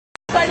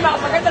Side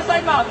mount, maganda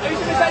side mount.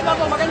 Ayusin mo yung side mount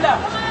mo, maganda.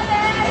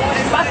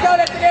 Pass ka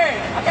ulit, sige.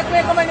 Akit mo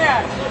yung kamay niya.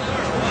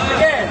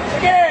 Sige,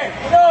 sige.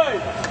 Tuloy.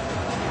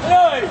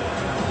 Tuloy.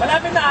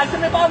 Malapit na,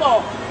 alisin mo yung paa mo.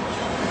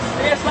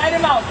 Sige, slide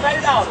him out, slide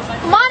it out.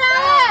 Come on,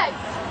 Alex!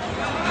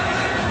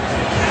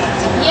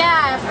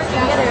 Yeah,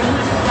 freaking get him.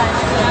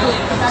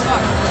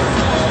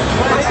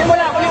 Kulitin mo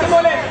lang, kulitin mo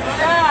ulit.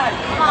 Yan.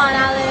 Come on,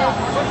 Alex.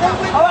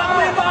 Hawakan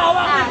mo yung paa,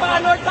 hawakan mo yung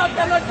paa. North-south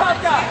ka, north-south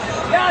ka.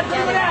 Yan,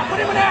 kunin mo na yan,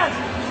 kunin mo na yan.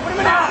 Kunin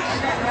mo na.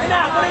 Kunin na,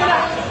 kunin mo na.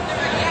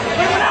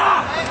 Kunin mo na.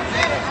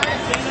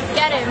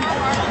 Get him.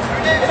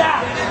 Kunin na.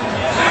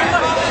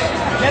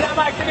 Yan na,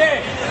 Mike, sige.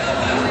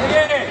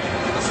 Sige.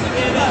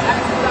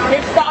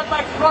 Keep down,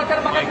 Mike. Scroll ka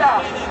na maganda.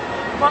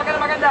 Scroll ka na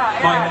maganda.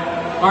 Ayan.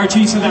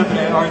 Archie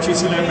Celebre,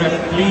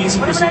 please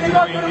proceed to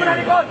the weighing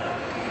area.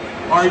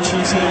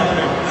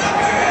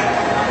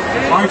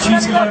 Archie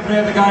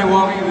Celebre, the guy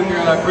walking with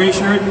the gray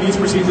shirt, please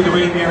proceed to the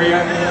weighing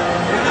area.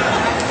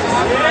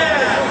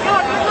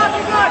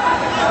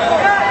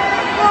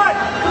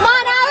 Come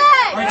on,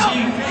 Alex!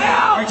 Archie.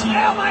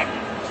 Tayo, Mike.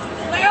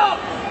 Tayo.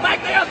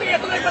 Mike, tayo. Sige,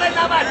 tuloy pa rin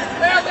naman.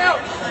 Tayo, tayo.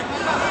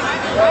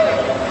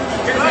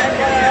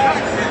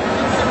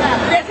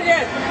 Sige, sige.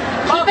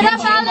 Keep it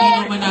up,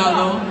 Alex!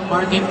 Manalo,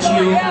 Martin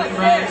Chiu,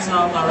 France,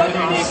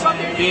 Alvarez,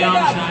 Bjj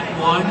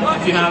 1.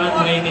 If you haven't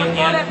weighed in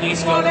yet,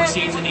 please go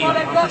proceed to the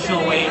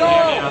official weighing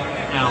area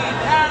now.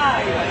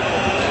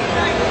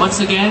 Once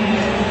again,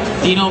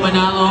 Dino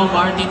Manalo,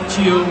 Martin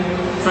Chiu,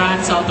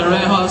 France,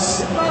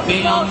 Alvarez,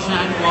 Bjj 1.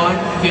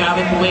 If you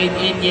haven't weighed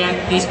in yet,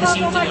 please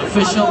proceed to the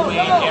official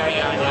weighing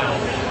area now.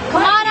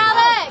 Come on,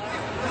 Alex!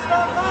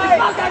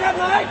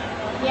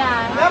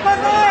 Yeah. There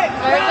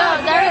we go,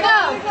 there we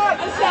go!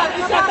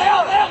 Tayo,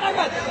 tayo,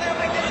 kagad.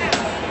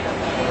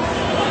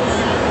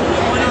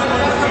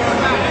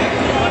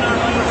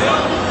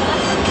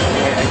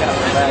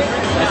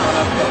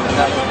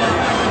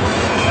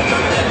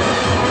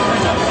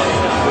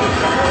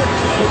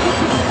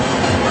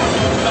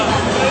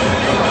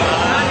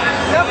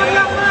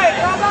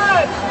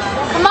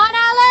 Come on,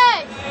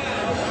 Alex!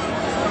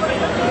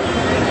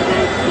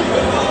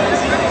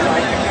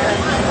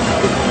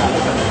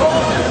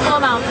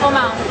 Full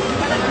mount.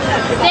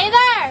 Stay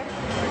there!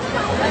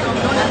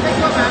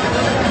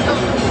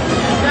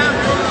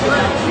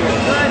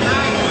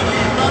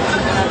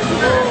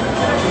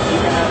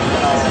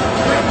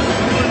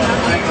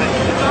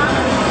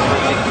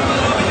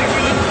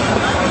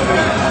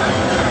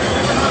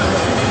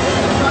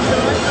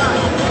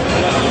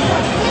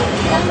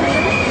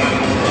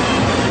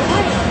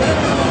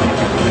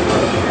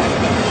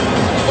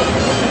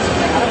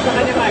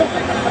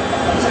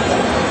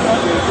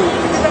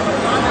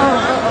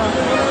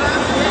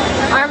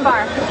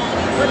 Armbar.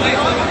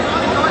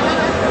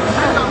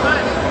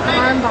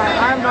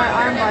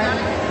 Armbar.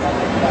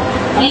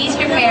 Please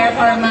prepare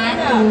for mat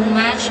 2,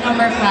 match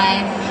number 5,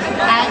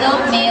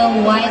 adult male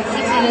white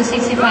 60 to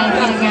 65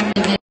 kilogram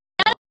division.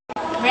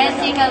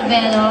 Renzi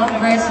Calvelo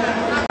versus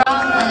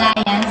from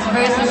Alliance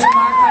versus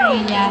Mark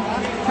Parilla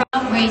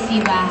from Gracie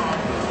Baja.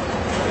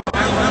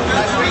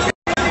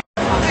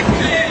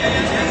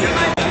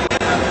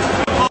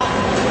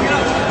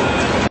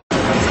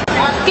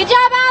 Good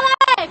job,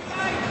 Alex!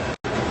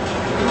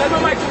 Sundan mo,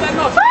 Mike, sundan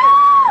mo.